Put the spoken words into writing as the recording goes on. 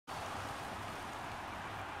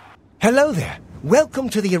Hello there. Welcome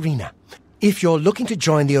to the arena. If you're looking to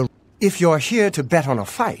join the arena, if you're here to bet on a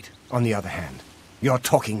fight, on the other hand, you're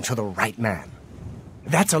talking to the right man.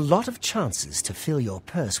 That's a lot of chances to fill your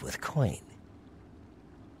purse with coin.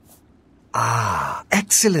 Ah,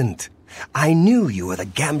 excellent. I knew you were the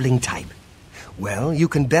gambling type. Well, you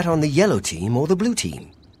can bet on the yellow team or the blue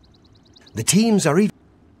team. The teams are even...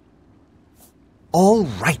 All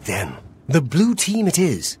right then. The blue team it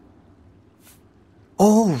is.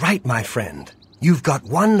 All right, my friend. You've got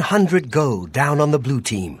 100 gold down on the blue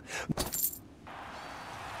team.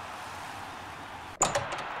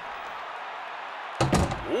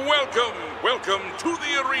 Welcome to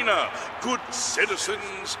the arena, good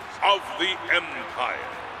citizens of the Empire.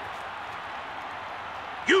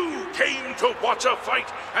 You came to watch a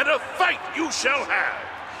fight, and a fight you shall have.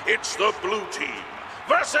 It's the blue team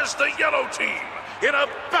versus the yellow team in a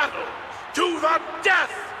battle to the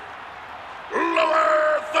death.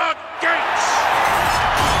 Lower the gates!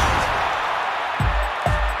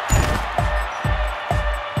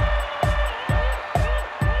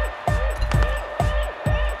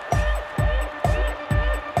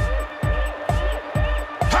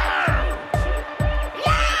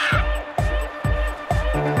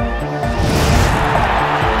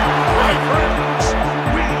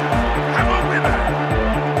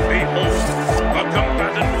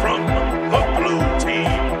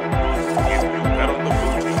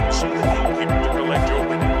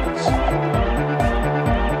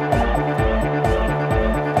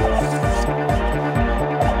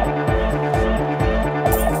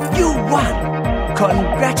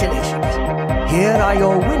 Congratulations! Here are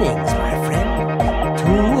your winnings, my friend.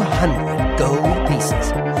 200 gold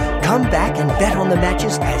pieces. Come back and bet on the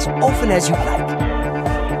matches as often as you like.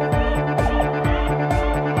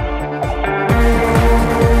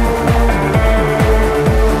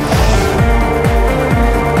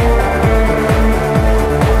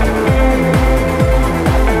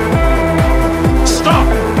 Stop!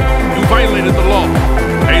 You violated the law.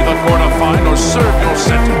 Pay the court a fine or serve your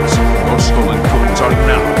sentence.